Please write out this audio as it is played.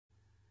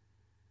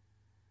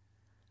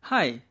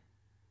Hi,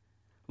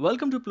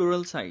 welcome to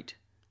Plural Site.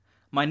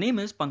 My name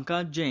is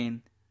Pankaj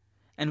Jain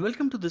and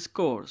welcome to this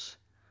course,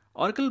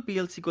 Oracle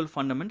PL SQL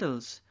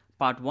Fundamentals,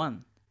 Part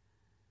 1.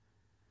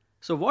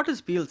 So what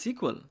is PL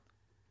SQL?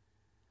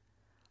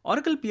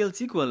 Oracle PL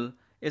SQL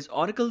is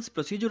Oracle's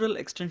procedural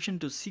extension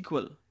to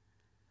SQL.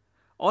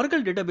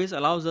 Oracle Database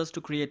allows us to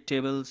create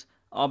tables,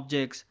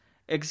 objects,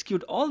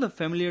 execute all the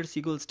familiar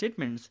SQL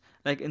statements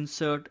like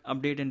insert,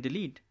 update and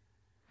delete.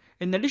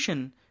 In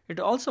addition, it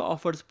also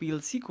offers PL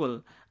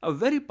SQL, a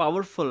very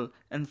powerful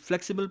and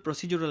flexible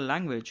procedural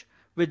language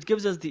which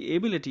gives us the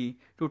ability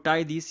to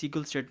tie these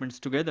SQL statements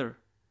together.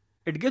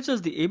 It gives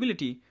us the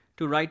ability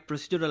to write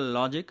procedural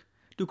logic,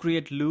 to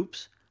create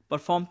loops,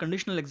 perform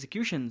conditional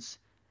executions,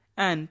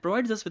 and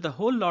provides us with a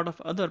whole lot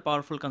of other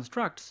powerful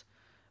constructs,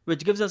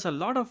 which gives us a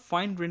lot of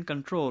fine-grained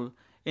control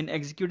in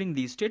executing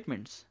these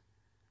statements.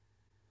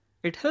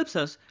 It helps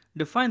us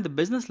define the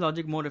business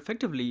logic more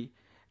effectively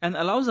and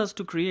allows us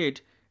to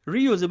create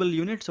reusable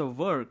units of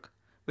work,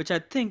 which I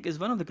think is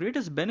one of the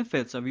greatest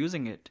benefits of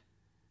using it.